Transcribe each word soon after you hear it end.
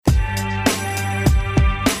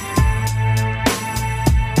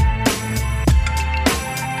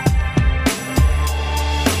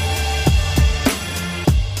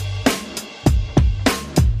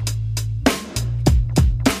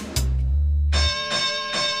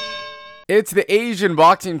It's the Asian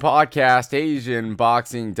Boxing Podcast.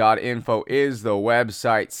 AsianBoxing.info is the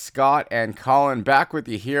website. Scott and Colin back with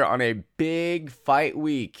you here on a big fight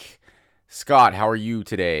week. Scott, how are you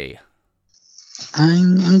today?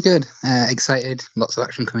 I'm good. Excited. Lots of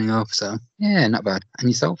action coming up. So yeah, not bad. And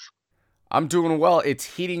yourself? I'm doing well.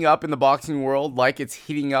 It's heating up in the boxing world like it's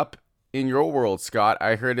heating up in your world, Scott.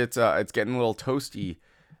 I heard it's getting a little toasty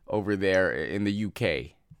over there in the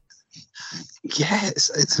UK. Yeah,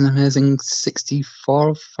 it's an amazing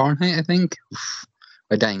 64 Fahrenheit, I think. Oof,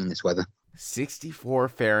 we're dying in this weather. 64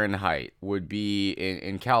 Fahrenheit would be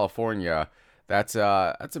in California. That's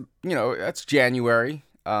January.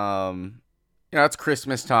 It's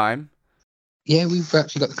Christmas time. Yeah, we've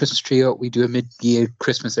actually got the Christmas tree up. We do a mid-year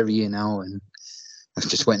Christmas every year now, and it's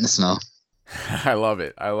just wet in the snow. I love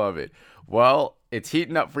it. Well, it's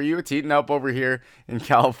heating up for you. It's heating up over here in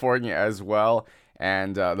California as well.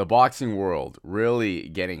 And the boxing world really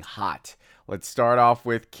getting hot. Let's start off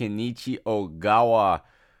with Kenichi Ogawa,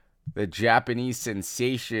 the Japanese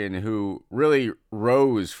sensation who really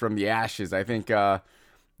rose from the ashes. I think, a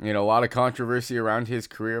lot of controversy around his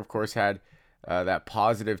career. Of course, had that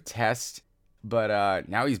positive test. But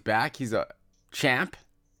now he's back. He's a champ.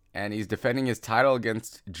 And he's defending his title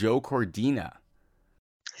against Joe Cordina.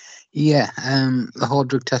 Yeah, the whole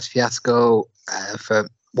drug test fiasco for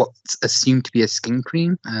what's assumed to be a skin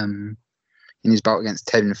cream. In his bout against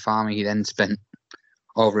Tevin Farmer, he then spent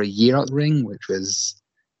over a year out the ring, which was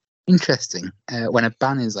interesting. When a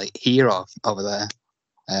ban is like here off over there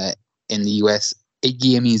in the US, a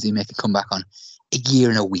year means they make a comeback on a year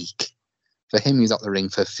and a week. For him, he was out the ring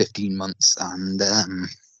for 15 months and a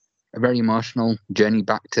very emotional journey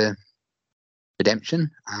back to redemption.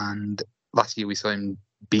 And last year we saw him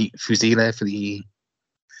beat Fuzile for the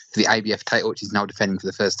IBF title, which he's now defending for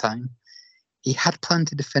the first time. He had planned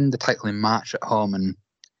to defend the title in March at home, and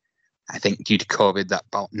I think due to COVID, that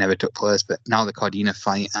bout never took place. But now the Cordina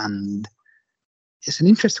fight, and it's an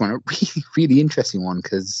interesting one, a really, really interesting one,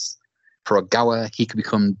 because for Ogawa, he could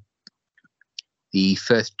become the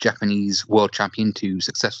first Japanese world champion to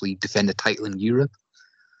successfully defend a title in Europe,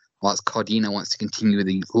 whilst Cordina wants to continue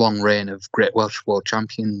the long reign of great Welsh world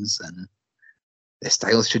champions, and their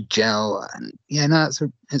styles should gel. And yeah, no,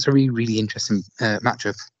 it's a really, really interesting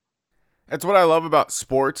matchup. That's what I love about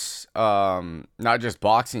sports, not just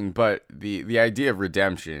boxing, but the idea of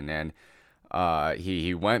redemption. And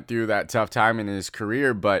he went through that tough time in his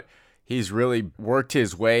career, but he's really worked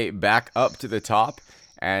his way back up to the top.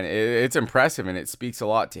 And it's impressive, and it speaks a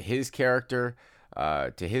lot to his character,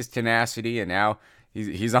 to his tenacity, and now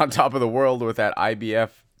he's on top of the world with that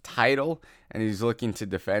IBF title, and he's looking to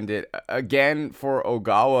defend it again for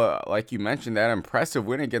Ogawa. Like you mentioned, that impressive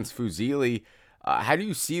win against Fuzile. How do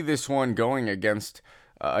you see this one going against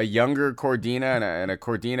a younger Cordina and a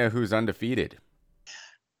Cordina who's undefeated?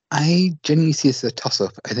 I genuinely see this as a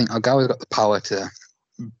toss-up. I think Ogawa's got the power to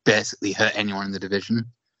basically hurt anyone in the division.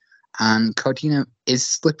 And Cordina is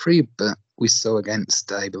slippery, but we saw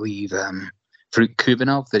against, I believe, Farouk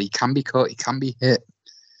Kubanov that he can be caught, he can be hit.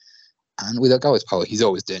 And with Ogawa's power, he's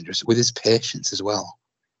always dangerous. With his patience as well.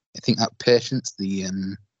 I think that patience, the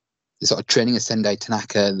sort of training of Sendai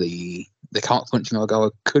Tanaka, the counter-punching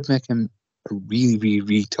Ogawa could make him a really, really,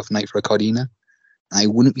 really tough night for a Cordina. I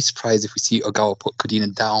wouldn't be surprised if we see Ogawa put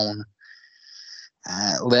Cordina down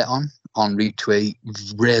later on route to a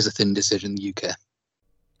razor-thin decision in the UK.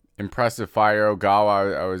 Impressive fighter,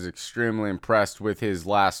 Ogawa. I was extremely impressed with his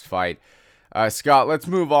last fight. Scott, let's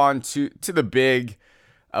move on to the big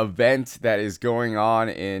event that is going on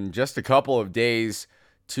in just a couple of days.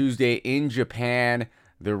 Tuesday in Japan,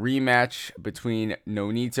 the rematch between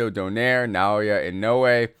Nonito Donaire, Naoya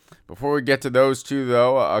Inoue. Before we get to those two,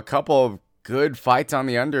 though, a couple of good fights on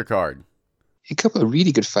the undercard. A couple of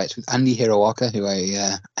really good fights with Andy Hiroaka, who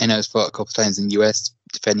I know has fought a couple of times in the US,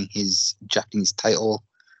 defending his Japanese title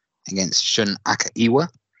against Shun Akaiwa.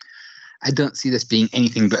 I don't see this being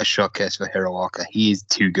anything but a showcase for Hiroaka. He is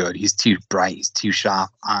too good. He's too bright. He's too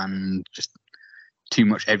sharp, and just too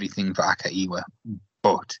much everything for Akaiwa.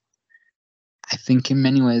 But I think in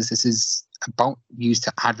many ways this is about used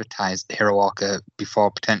to advertise Hiroaka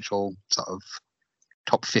before potential sort of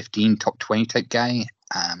top 15, top 20 type guy.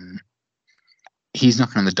 He's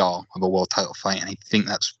knocking on the door of a world title fight, and I think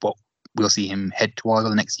that's what we'll see him head towards over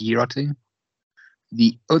the next year or two.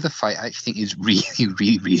 The other fight I actually think is really,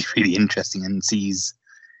 really, really, really interesting, and sees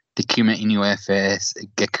Takuma Inoue face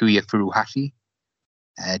Gakuya Furuhashi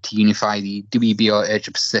to unify the WBO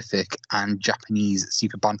Asia Pacific and Japanese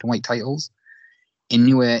super bantamweight titles.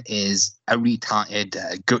 Inoue is a retarded,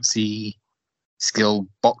 gutsy, skilled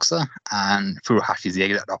boxer, and Furuhashi is the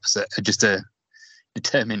exact opposite. Just a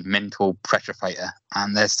determined mental pressure fighter,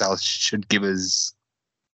 and their style should give us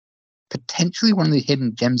potentially one of the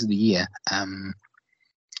hidden gems of the year.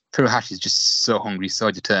 Furuhashi is just so hungry,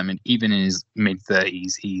 so determined. Even in his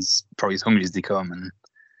mid-30s, he's probably as hungry as they come, and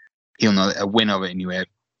he'll know that a win over Inoue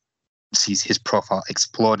sees his profile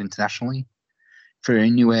explode internationally. For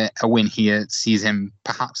Inoue, a win here sees him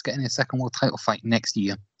perhaps getting a second world title fight next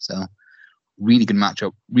year. So, really good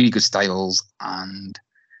matchup, really good styles, and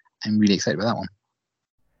I'm really excited about that one.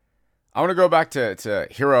 I want to go back to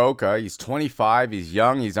Hiraoka. He's 25. He's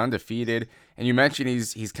young. He's undefeated. And you mentioned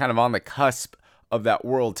he's kind of on the cusp of that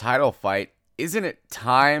world title fight. Isn't it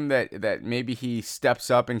time that maybe he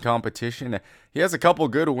steps up in competition? He has a couple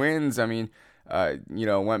good wins. I mean,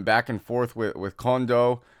 went back and forth with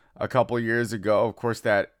Kondo a couple years ago. Of course,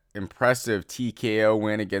 that impressive TKO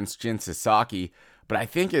win against Jin Sasaki. But I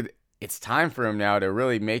think it's time for him now to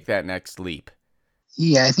really make that next leap.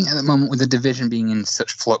 Yeah, I think at the moment, with the division being in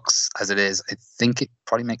such flux as it is, I think it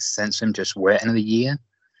probably makes sense for him to just wait another year.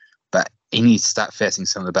 But he needs to start facing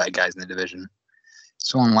some of the better guys in the division.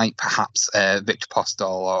 Someone like perhaps Victor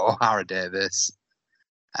Postol or O'Hara Davis.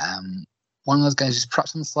 One of those guys just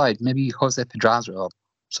perhaps on the slide. Maybe Jose Pedraza or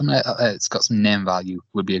someone like that that's got some name value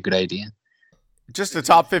would be a good idea. Just a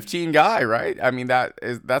top 15 guy, right? I mean,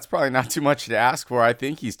 that's probably not too much to ask for. I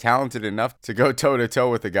think he's talented enough to go toe-to-toe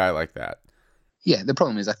with a guy like that. Yeah, the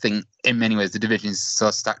problem is I think in many ways the division is so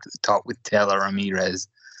stacked at the top with Taylor, Ramirez,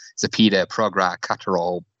 Zepeda, Prograis,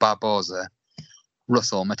 Catterall, Barboza,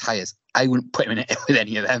 Russell, Matthias. I wouldn't put him in it with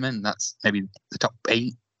any of them, and that's maybe the top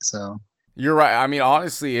 8. So you're right. I mean,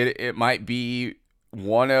 honestly, it might be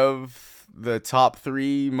one of the top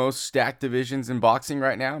 3 most stacked divisions in boxing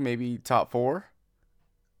right now, maybe top 4.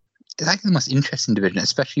 It's actually the most interesting division,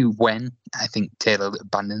 especially when I think Taylor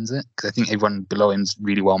abandons it, because I think everyone below him is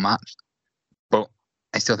really well matched. But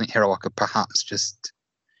I still think Hiraoka perhaps just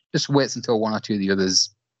waits until one or two of the others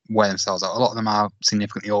wear themselves out. A lot of them are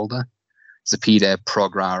significantly older. Zepeda,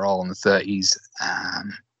 Prograis are all in the 30s.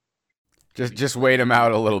 Just wait them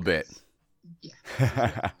out a little bit.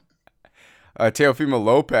 Yeah. Teofimo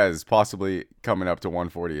Lopez possibly coming up to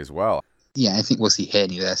 140 as well. Yeah, I think we'll see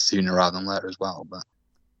Haney there sooner rather than later as well. But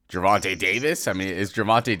Gervonta Davis? I mean, is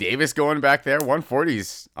Gervonta Davis going back there?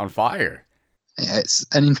 140's on fire. Yeah, it's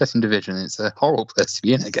an interesting division. It's a horrible place to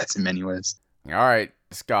be in, I guess, in many ways. All right,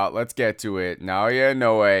 Scott, let's get to it. Naoya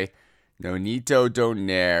Inoue, Nonito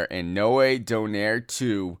Donaire, and Noe Donaire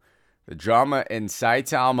 2. The drama in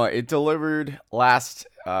Saitama, it delivered last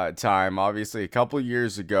time, obviously a couple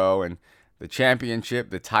years ago, and the championship,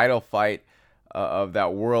 the title fight of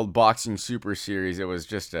that World Boxing Super Series, it was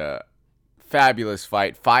just a fabulous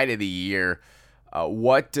fight of the year.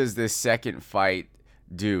 What does this second fight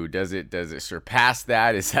do? Does it surpass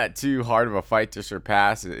that? Is that too hard of a fight to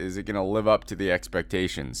surpass? Is it going to live up to the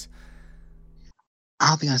expectations?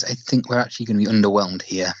 I'll be honest, I think we're actually going to be underwhelmed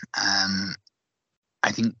here.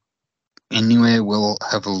 I think Inoue will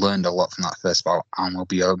have learned a lot from that first bout and will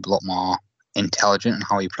be a lot more intelligent in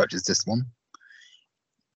how he approaches this one.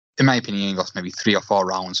 In my opinion, he lost maybe 3 or 4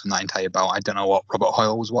 rounds from that entire bout. I don't know what Robert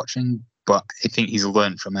Hoyle was watching, but I think he's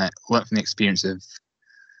learned from it, learned from the experience of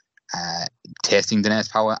tasting Donaire's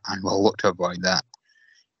power, and we'll look to avoid that.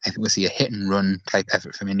 I think we'll see a hit and run type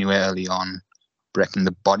effort from Inoue early on, breaking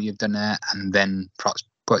the body of Donaire, and then perhaps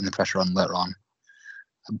putting the pressure on later on.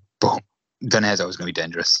 But Donaire's always going to be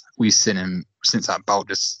dangerous. We've seen him since that bout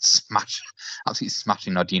just absolutely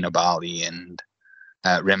smashing Nordino Bali and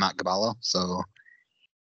Remat Gaballo. So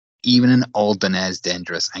even an old Donaire's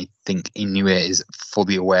dangerous. I think Inoue is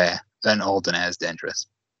fully aware that an old Donaire's dangerous.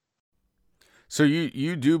 So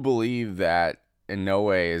you do believe that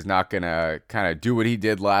Inoue is not going to kind of do what he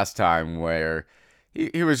did last time, where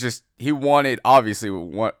he wanted, obviously,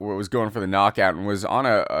 what was going for the knockout and was on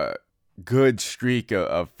a good streak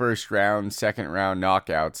of first round, second round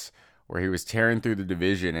knockouts where he was tearing through the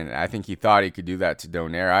division, and I think he thought he could do that to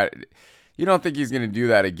Donaire. You don't think he's going to do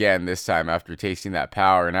that again this time after tasting that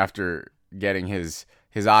power and after getting his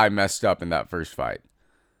eye messed up in that first fight?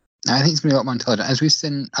 I think it's going to be a lot more intelligent. As we've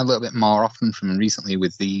seen a little bit more often from him recently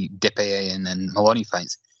with the Dipaye and then Maloney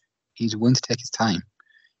fights, he's willing to take his time.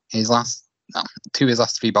 His last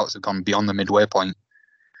 3 bouts have gone beyond the midway point.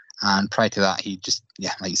 And prior to that, he just,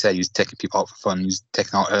 like you said, he was taking people out for fun. He was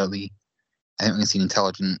taken out early. I think we're going to see an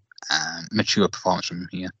intelligent, mature performance from him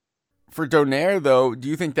here. For Donaire, though, do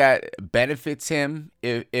you think that benefits him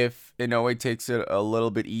if Inoue takes it a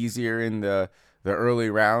little bit easier in the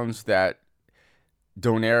early rounds, that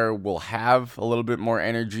Donaire will have a little bit more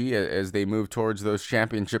energy as they move towards those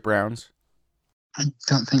championship rounds? I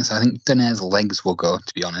don't think so. I think Donaire's legs will go,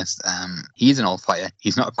 to be honest. He's an old fighter.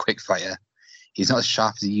 He's not a quick fighter. He's not as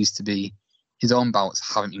sharp as he used to be. His own bouts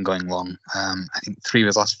haven't been going long. I think 3 of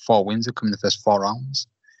his last 4 wins have come in the first 4 rounds.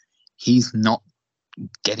 He's not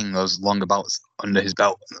getting those longer bouts under his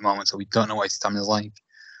belt at the moment, so we don't know what his stamina is like.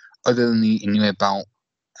 Other than the Inoue bout,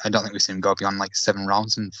 I don't think we've seen him go beyond like 7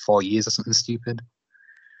 rounds in 4 years or something stupid.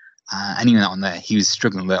 And even that one there, he was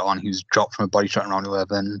struggling later on. He was dropped from a body shot in round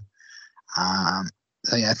 11.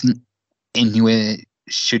 So yeah, I think Inoue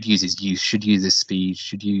should use his youth, should use his speed,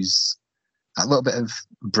 should use a little bit of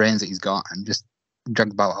brains that he's got, and just drag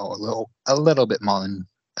the bout out a little bit more than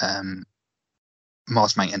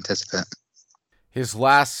most might anticipate. His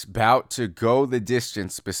last bout to go the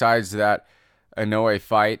distance, besides that Inoue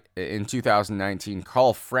fight in 2019,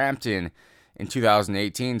 Carl Frampton in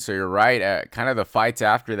 2018. So you're right, kind of the fights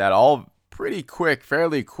after that, all pretty quick,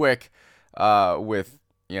 fairly quick, with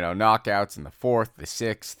knockouts in the 4th, the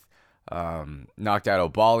 6th, knocked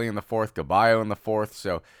out Obali in the 4th, Gaballo in the 4th.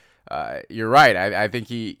 So you're right. I think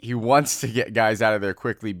he wants to get guys out of there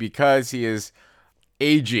quickly because he is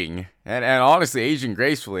aging, and honestly aging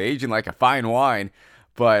gracefully, aging like a fine wine.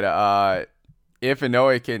 But if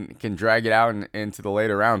Inoue can drag it out into the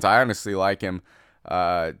later rounds, I honestly like him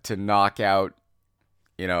to knock out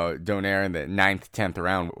Donaire in the 9th, 10th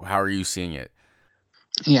round. How are you seeing it?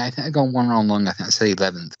 Yeah, I think I go 1 round long. I think I say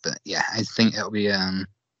 11th, but yeah, I think it'll be a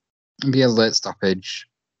late stoppage.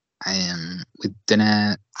 With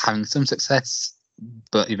Donaire having some success,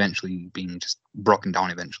 but eventually being just broken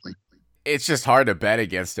down eventually. It's just hard to bet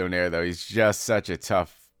against Donaire, though. He's just such a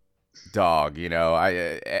tough dog,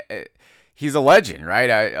 he's a legend,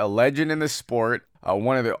 right? A legend in the sport,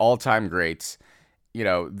 one of the all-time greats.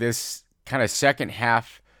 This kind of second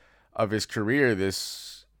half of his career,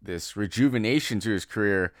 this rejuvenation to his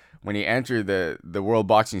career, when he entered the World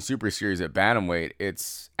Boxing Super Series at bantamweight,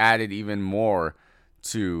 it's added even more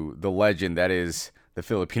to the legend that is the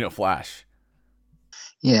Filipino Flash.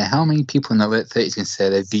 Yeah, how many people in their late 30s can say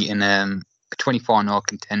they've beaten a 24-0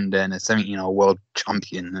 contender and a 17-0 world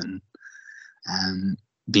champion, and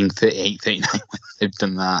being 38, 39 when they've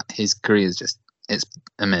done that? His career is it's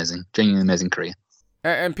amazing, genuinely amazing career.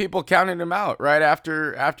 And people counted him out right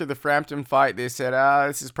after the Frampton fight. They said,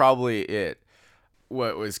 this is probably it.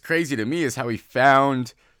 What was crazy to me is how he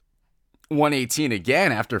found 118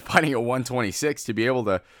 again after fighting at 126 to be able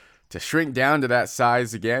to shrink down to that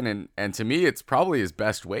size again, and to me it's probably his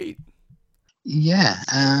best weight. Yeah,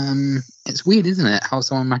 it's weird, isn't it, how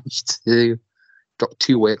someone managed to drop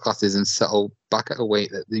 2 weight classes and settle back at a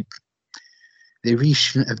weight that they really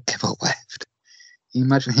shouldn't have ever left. You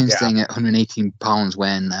imagine him staying at 118 pounds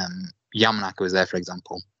when Yamanaka was there, for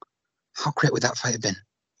example. How great would that fight have been?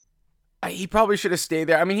 He probably should have stayed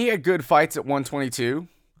there. I mean, he had good fights at 122.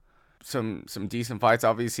 Some decent fights.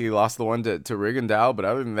 Obviously, he lost the one to Rigondeaux, but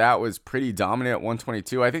other than that, was pretty dominant at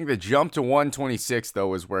 122. I think the jump to 126, though,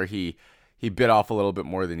 was where he bit off a little bit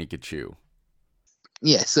more than he could chew.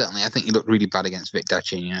 Yeah, certainly. I think he looked really bad against Vic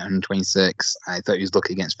Darchinyan at 126. I thought he was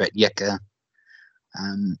lucky against Vetyeka.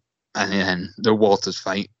 And then the Walters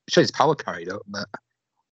fight showed his power carried up, but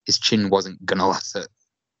his chin wasn't going to last at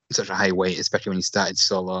such a high weight, especially when he started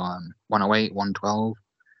so low, 108, 112.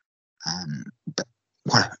 But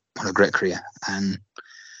what a great career. And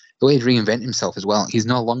the way he's reinvented himself as well. He's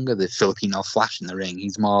no longer the Filipino Flash in the ring.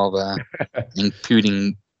 He's more of an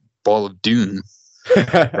impuding ball of doom.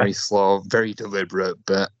 Very slow, very deliberate,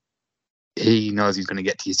 but he knows he's going to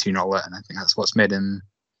get to his 2-0, and I think that's what's made him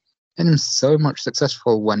so much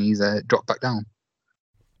successful when he's dropped back down.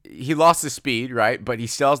 He lost his speed, right? But he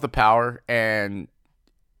still has the power, and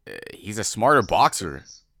he's a smarter boxer.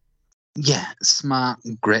 Yeah, smart,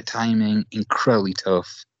 great timing, incredibly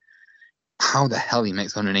tough. How the hell he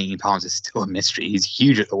makes 180 pounds is still a mystery. He's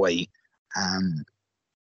huge at the weight.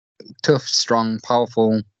 Tough, strong,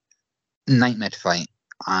 powerful, nightmare to fight.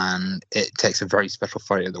 And it takes a very special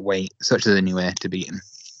fighter at the weight, such as Inoue, to beat him.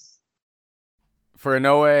 For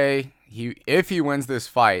Inoue, if he wins this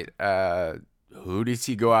fight, who does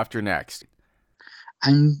he go after next?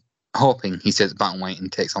 I'm hoping he stays at bantamweight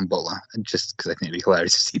and takes on Butler, just because I think it'd be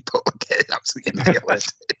hilarious to see Butler get absolutely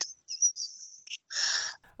annihilated.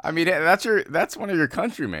 I mean, that's one of your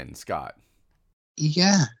countrymen, Scott.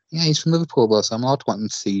 Yeah, he's from Liverpool, though, so I'm allowed to want him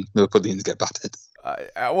to see Liverpoolians get battered.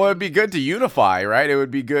 Well, it'd be good to unify, right? It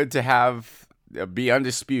would be good to be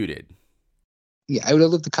undisputed. Yeah, I would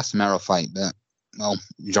have loved the Casemiro fight, but, well,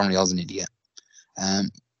 Jean Riel's an idiot.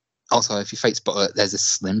 Also, if he fights Butler, there's a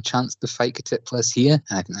slim chance the fight could take place here,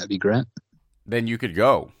 and I think that'd be great. Then you could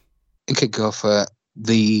go. It could go for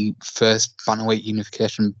the first bantamweight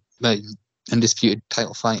unification, undisputed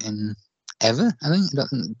title fight in ever, I think. I don't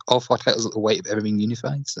think all 4 titles at the weight have ever been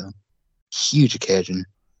unified, so huge occasion.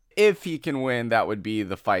 If he can win, that would be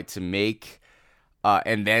the fight to make.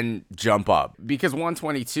 And then jump up, because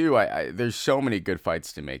 122, there's so many good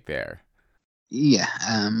fights to make there. Yeah,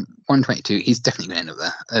 122, he's definitely going to end up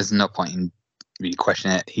there. There's no point in really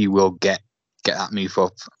questioning it. He will get that move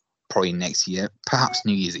up probably next year, perhaps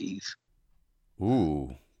New Year's Eve.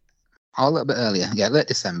 Ooh. Or a little bit earlier, yeah, late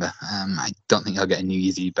December. I don't think he'll get a New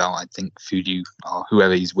Year's Eve belt. I think Fuji or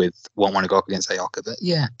whoever he's with won't want to go up against Aoka. But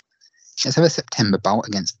yeah, let's have a September bout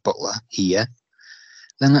against Butler here.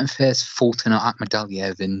 Then let him face Fulton or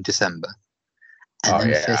Akhmadaliev in December. And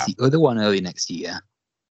then face the other one early next year.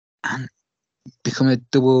 And become a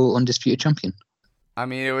double undisputed champion. I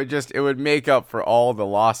mean, it would make up for all the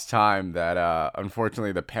lost time that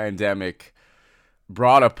unfortunately the pandemic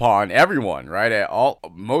brought upon everyone, right?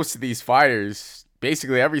 Most of these fighters,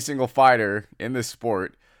 basically every single fighter in this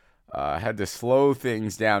sport, had to slow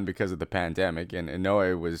things down because of the pandemic, and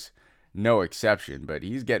Inoue was no exception. But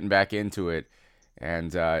he's getting back into it,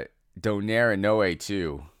 and Donaire Inoue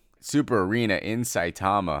too. Super Arena in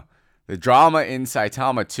Saitama, the drama in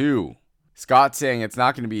Saitama too. Scott saying it's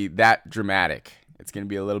not going to be that dramatic. It's going to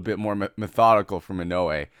be a little bit more methodical from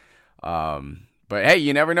Inoue. But hey,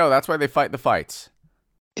 you never know. That's why they fight the fights.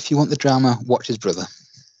 If you want the drama, watch his brother.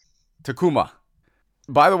 Takuma.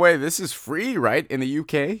 By the way, this is free, right? In the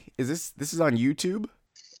UK? This is on YouTube?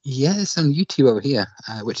 Yeah, it's on YouTube over here,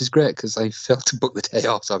 which is great because I failed to book the day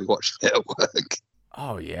off, so I'll be watching it at work.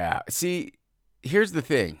 Oh, yeah. See, here's the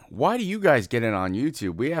thing. Why do you guys get it on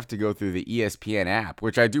YouTube? We have to go through the ESPN app,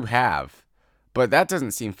 which I do have. But that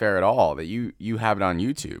doesn't seem fair at all that you have it on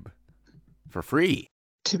YouTube for free.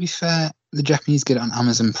 To be fair, the Japanese get it on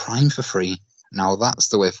Amazon Prime for free. Now that's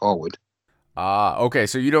the way forward. Okay.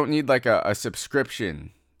 So you don't need like a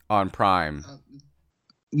subscription on Prime.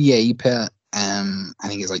 Yeah, you pay, I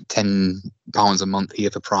think it's like £10 a month here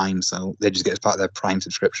for Prime. So they just get as part of their Prime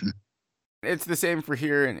subscription. It's the same for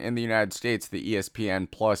here in the United States, the ESPN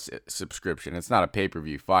Plus subscription. It's not a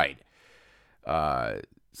pay-per-view fight.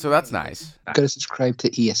 So that's nice. Got to subscribe to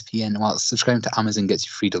ESPN. While subscribing to Amazon gets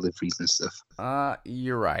you free deliveries and stuff.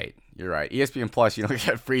 You're right. ESPN Plus, you don't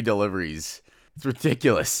get free deliveries. It's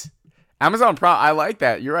ridiculous. Amazon Prime, I like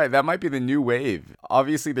that. You're right. That might be the new wave.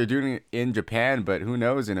 Obviously, they're doing it in Japan, but who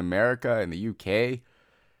knows? In America, in the UK,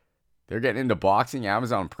 they're getting into boxing.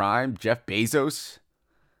 Amazon Prime, Jeff Bezos.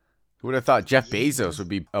 Who would have thought Jeff Bezos would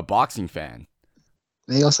be a boxing fan?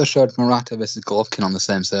 They also showed Murata versus Golovkin on the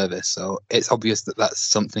same service, so it's obvious that that's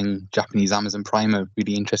something Japanese Amazon Prime are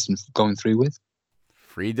really interested in going through with.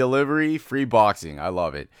 Free delivery, free boxing. I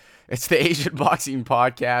love it. It's the Asian Boxing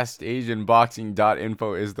Podcast.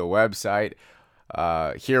 AsianBoxing.info is the website.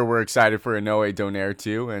 Here we're excited for Inoue Donaire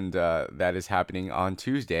too, and that is happening on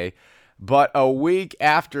Tuesday. But a week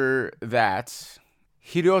after that,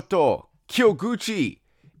 Hiroto Kyoguchi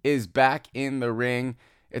is back in the ring.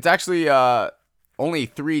 It's actually only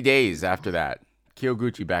 3 days after that.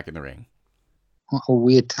 Kyoguchi back in the ring. What a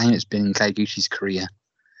weird time it's been in Kyoguchi's career.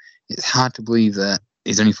 It's hard to believe that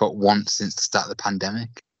he's only fought once since the start of the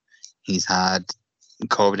pandemic. He's had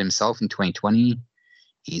COVID himself in 2020.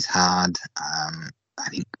 He's had, I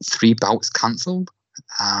think, 3 bouts cancelled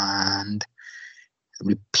and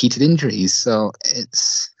repeated injuries. So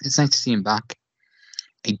it's nice to see him back.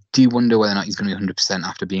 I do wonder whether or not he's going to be 100%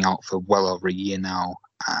 after being out for well over a year now.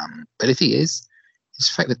 But if he is, his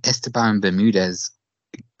fight with Esteban Bermudez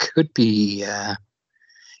could be a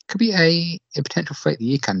potential fight of the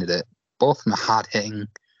year candidate. Both of them are hard hitting,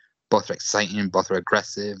 both are exciting, both are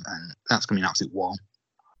aggressive, and that's going to be an absolute war.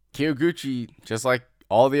 Kyoguchi, just like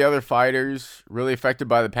all the other fighters, really affected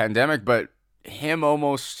by the pandemic, but him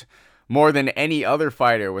almost more than any other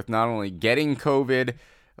fighter, with not only getting COVID,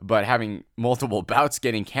 but having multiple bouts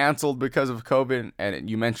getting canceled because of COVID. And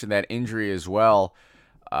you mentioned that injury as well.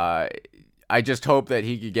 I just hope that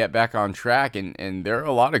he could get back on track. And there are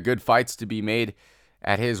a lot of good fights to be made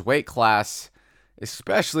at his weight class,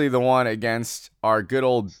 especially the one against our good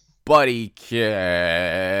old buddy Ken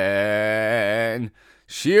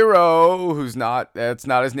Shiro, that's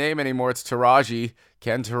not his name anymore. It's Taraji,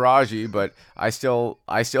 Ken Taraji, but I still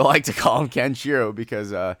like to call him Ken Shiro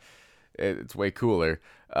because it's way cooler.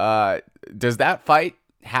 Does that fight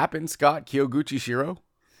happen, Scott? Kyoguchi Shiro?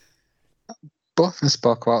 Both of them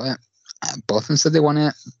spoke about it. Both of them said they want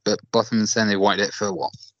it, but both of them said they wanted it for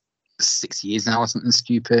 6 years now or something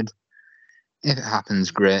stupid. If it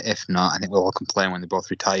happens, great. If not, I think we'll all complain when they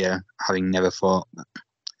both retire, having never fought.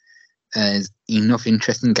 There's enough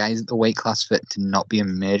interesting guys at the weight class for it to not be a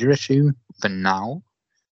major issue for now.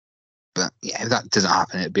 But yeah, if that doesn't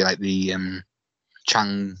happen, it'd be like the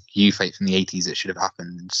Chang Yu fight from the 80s that should have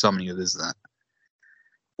happened, and so many others that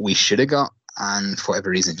we should have got. and for whatever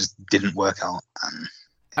reason, it just didn't work out. And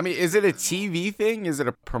I mean, is it a TV thing? Is it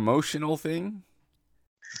a promotional thing?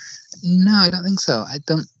 no, I don't think so. I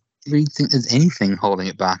don't really think there's anything holding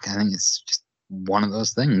it back. I think it's just one of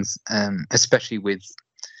those things, especially with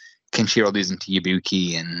Kenshiro losing to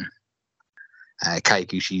Ibuki and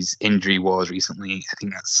Kayakushi's injury wars recently. I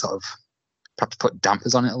think that's sort of perhaps put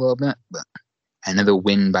dampers on it a little bit, but another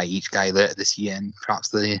win by each guy later this year, and perhaps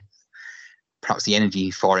the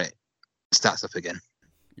energy for it starts up again.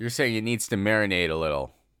 You're saying it needs to marinate a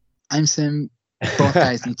little. I'm saying both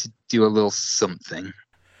guys need to do a little something.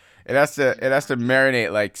 It has to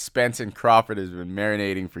marinate like Spence and Crawford has been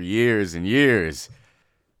marinating for years and years.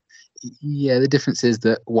 Yeah, the difference is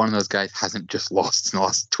that one of those guys hasn't just lost in the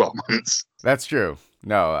last 12 months. That's true.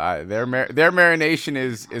 No, their marination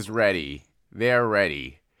is ready. They're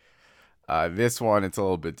ready. This one, it's a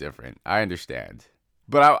little bit different. I understand.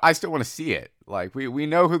 But I still want to see it. Like, we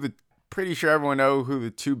know pretty sure everyone know who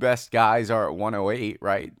the two best guys are at 108,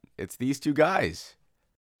 right? It's these two guys.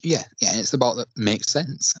 Yeah, it's about that makes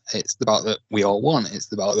sense. It's about that we all want.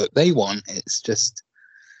 It's about that they want. It's just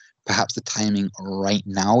perhaps the timing right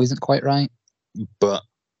now isn't quite right, but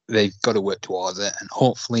they've got to work towards it. And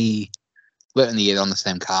hopefully later in the year on the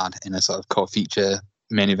same card in a sort of co-feature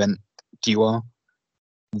main event duo,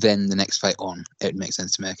 then the next fight on, it makes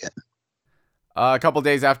sense to make it. A couple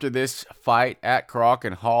days after this fight at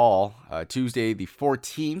Korakuen Hall, Tuesday the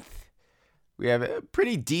 14th, we have a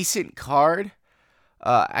pretty decent card.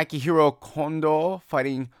 Akihiro Kondo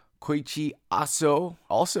fighting Koichi Aso.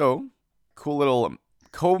 Also, cool little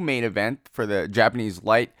co-main event for the Japanese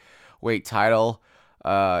lightweight title.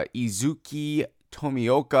 Izuki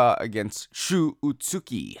Tomioka against Shu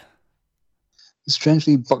Utsuki.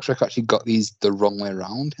 Strangely, BoxRec actually got these the wrong way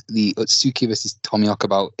around. The Utsuki versus Tomioka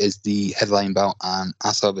bout is the headline bout, and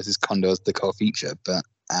Aso versus Kondo is the co-feature. But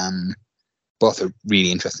both are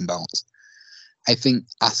really interesting bouts. I think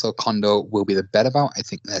Aso Kondo will be the better bout. I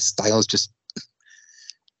think their styles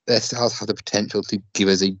have the potential to give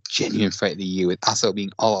us a genuine fight of the year, with Aso being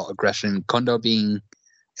all out aggression, Kondo being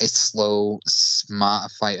a slow,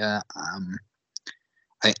 smart fighter. I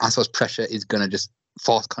think Aso's pressure is going to just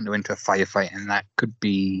force Kondo into a firefight, and that could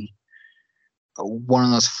be one of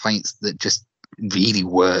those fights that just really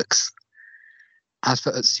works. As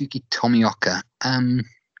for Utsuki Tomioka,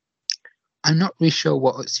 I'm not really sure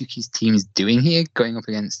what Utsuki's team is doing here, going up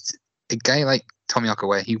against a guy like Tomioka,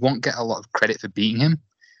 where he won't get a lot of credit for beating him,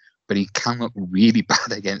 but he can look really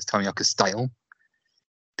bad against Tomioka's style.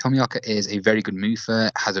 Tomioka is a very good mover,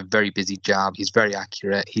 has a very busy jab, he's very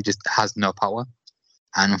accurate, he just has no power.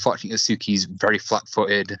 And unfortunately, Utsuki's very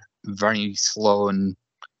flat-footed, very slow and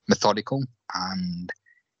methodical, and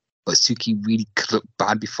Utsuki really could look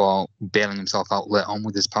bad before bailing himself out later on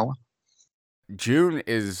with his power. June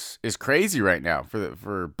is crazy right now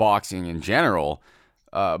for boxing in general,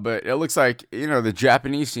 but it looks like the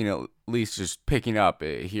Japanese scene at least is picking up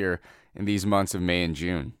here in these months of May and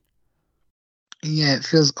June. Yeah, it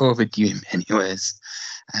feels overdue in many ways.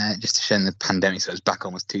 Just to show the pandemic, so it's back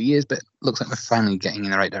almost 2 years, but it looks like we're finally getting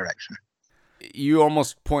in the right direction. You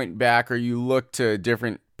almost point back, or you look to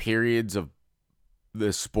different periods of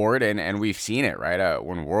the sport, and we've seen it, right?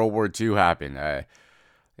 When World War II happened,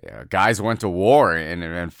 guys went to war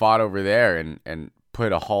and fought over there and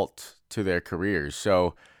put a halt to their careers.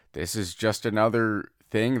 So this is just another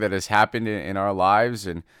thing that has happened in our lives,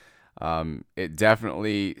 and it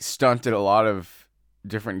definitely stunted a lot of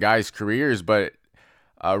different guys' careers, but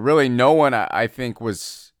really no one, I think,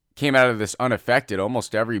 came out of this unaffected.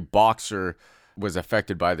 Almost every boxer was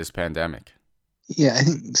affected by this pandemic. Yeah, I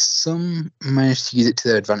think some managed to use it to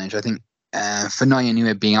their advantage. I think for Naoya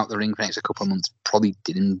Inoue being out the ring for the next couple of months probably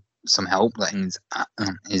did him some help, letting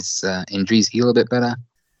his injuries heal a bit better.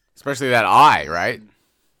 Especially that eye, right?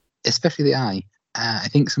 Especially the eye. I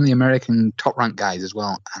think some of the American top-ranked guys as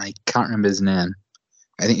well, and I can't remember his name.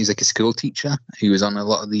 I think he was like a school teacher who was on a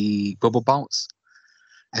lot of the bubble bouts.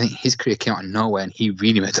 I think his career came out of nowhere, and he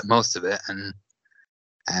really made the most of it. And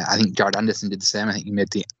I think Jared Anderson did the same. I think he made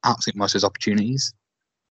the absolute most of his opportunities.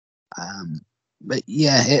 But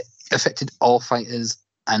yeah, it affected all fighters,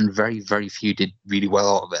 and very, very few did really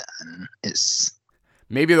well out of it. And it's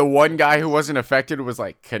maybe the one guy who wasn't affected was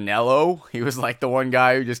like Canelo. He was like the one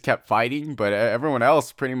guy who just kept fighting, but everyone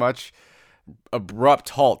else pretty much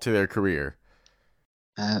abrupt halt to their career.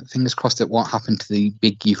 Fingers crossed it won't happen to the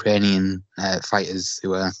big Ukrainian fighters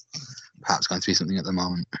who are perhaps going through something at the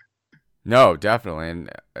moment. No, definitely.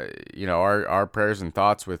 And, our prayers and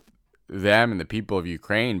thoughts with them and the people of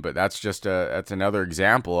Ukraine, but that's another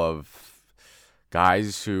example of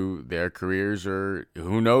guys who their careers are,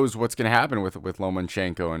 who knows what's going to happen with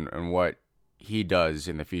Lomachenko and what he does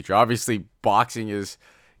in the future. Obviously, boxing is,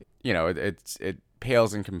 it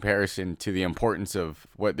pales in comparison to the importance of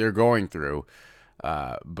what they're going through.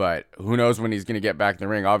 But who knows when he's going to get back in the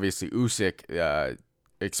ring? Obviously, Usyk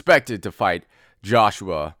expected to fight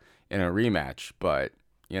Joshua in a rematch, but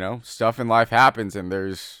stuff in life happens, and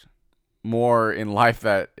there's more in life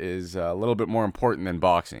that is a little bit more important than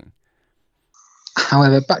boxing.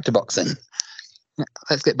 However, back to boxing.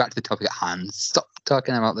 Let's get back to the topic at hand. Stop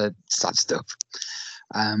talking about the sad stuff.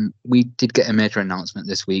 We did get a major announcement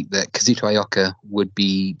this week that Kazuto Ioka would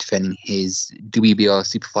be defending his WBO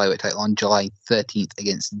Super Flyweight title on July 13th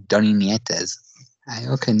against Donny Nietes.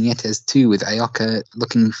 Ioka Nietes 2, with Ioka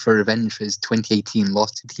looking for revenge for his 2018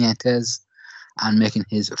 loss to Nietes and making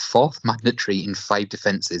his 4th mandatory in 5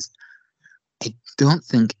 defences. I don't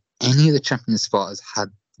think any of the champion spotters had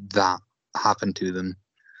that happen to them.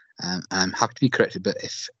 I'm happy to be corrected, but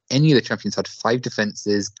if any of the champions had 5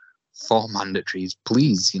 defences, 4 mandatories,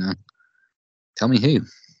 please, tell me who.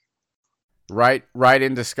 Right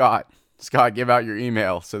into Scott. Scott, give out your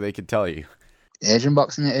email so they could tell you.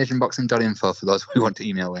 AsianBoxing at asianboxing.info for those who want to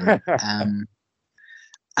email in.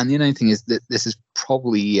 And the only thing is that this is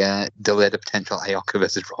probably delayed a potential Ioka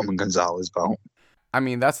versus Roman Gonzalez bout. I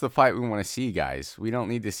mean, that's the fight we want to see, guys. We don't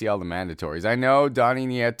need to see all the mandatories. I know Donny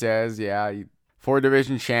Nietes,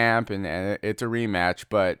 4-division champ, and it's a rematch,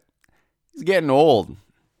 but he's getting old.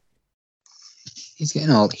 He's getting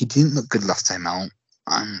old. He didn't look good last time out,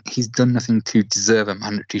 and he's done nothing to deserve a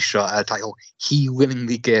mandatory shot at a title he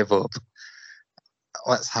willingly gave up.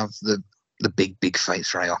 Let's have the big fights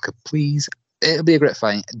for Ioka, please. It'll be a great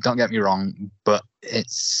fight, don't get me wrong, but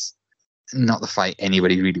it's not the fight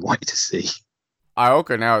anybody really wanted to see.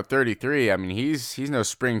 Ioka now at 33, I mean, he's no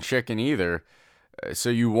spring chicken either. So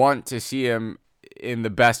you want to see him in the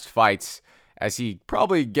best fights as he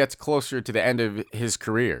probably gets closer to the end of his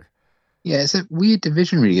career. Yeah, it's a weird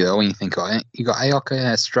division really, though, when you think about it. You got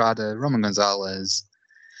Ioka, Estrada, Roman Gonzalez,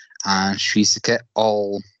 and Shinsuke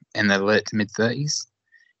all in their late to mid-30s.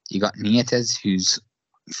 You got Nietes, who's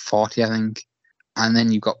 40, I think. And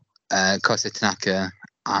then you've got Kosei Tanaka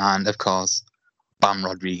and, of course, Bam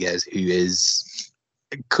Rodriguez, who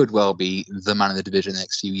could well be the man of the division the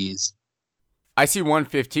next few years. I see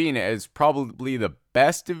 115 as probably the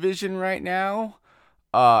best division right now.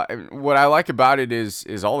 What I like about it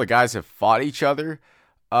is all the guys have fought each other.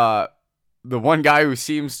 The one guy who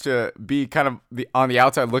seems to be kind of on the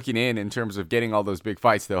outside looking in terms of getting all those big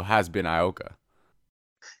fights, though, has been Ioka.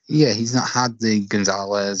 Yeah, he's not had the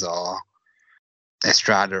Gonzalez or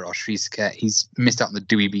Estrada or Shinsuke. He's missed out on the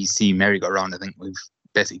WBC merry-go-round, I think we've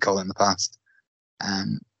basically called it in the past.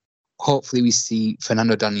 Hopefully we see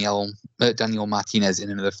Fernando Daniel Martinez in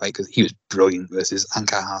another fight, because he was brilliant versus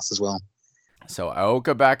Ankar Haas as well. So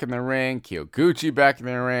Ioka back in the ring, Kyoguchi back in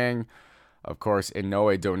the ring. Of course,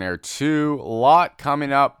 Inoue Donaire 2. A lot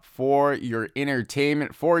coming up for your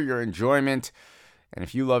entertainment, for your enjoyment. And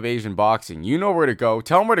if you love Asian boxing, you know where to go.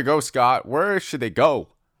 Tell them where to go, Scott. Where should they go?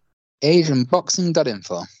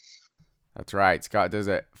 AsianBoxing.info. That's right. Scott does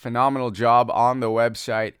a phenomenal job on the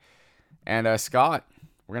website. And Scott,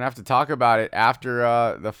 we're going to have to talk about it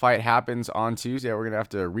after the fight happens on Tuesday. We're going to have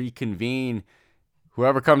to reconvene.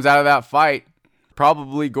 Whoever comes out of that fight,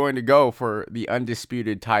 probably going to go for the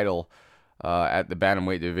undisputed title at the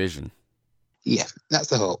bantamweight division. Yeah, that's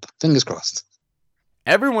the hope. Fingers crossed.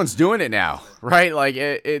 Everyone's doing it now, right? Like,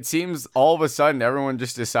 it seems all of a sudden everyone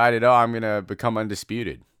just decided, I'm going to become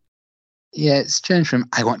undisputed. Yeah, it's changed from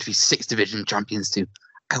I want to be 6 division champions to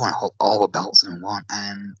I want to hold all the belts in one.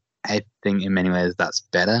 And I think in many ways that's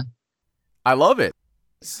better. I love it.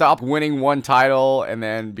 Stop winning one title and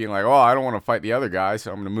then being like, I don't want to fight the other guy,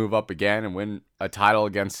 so I'm going to move up again and win a title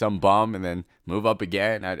against some bum and then move up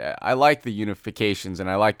again. I like the unifications and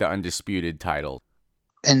I like the undisputed title.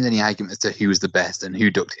 And any argument as to who was the best and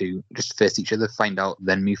who ducked who, just face each other, find out,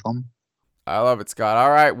 then move on. I love it, Scott.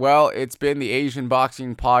 All right, well, it's been the Asian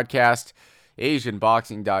Boxing Podcast.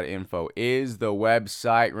 AsianBoxing.info is the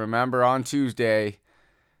website. Remember, on Tuesday,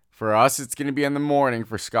 for us, it's going to be in the morning.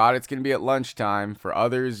 For Scott, it's going to be at lunchtime. For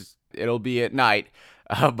others, it'll be at night.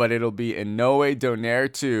 But it'll be Inoue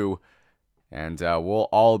Donaire 2. And we'll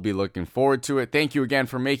all be looking forward to it. Thank you again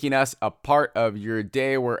for making us a part of your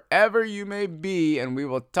day wherever you may be. And we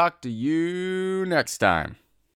will talk to you next time.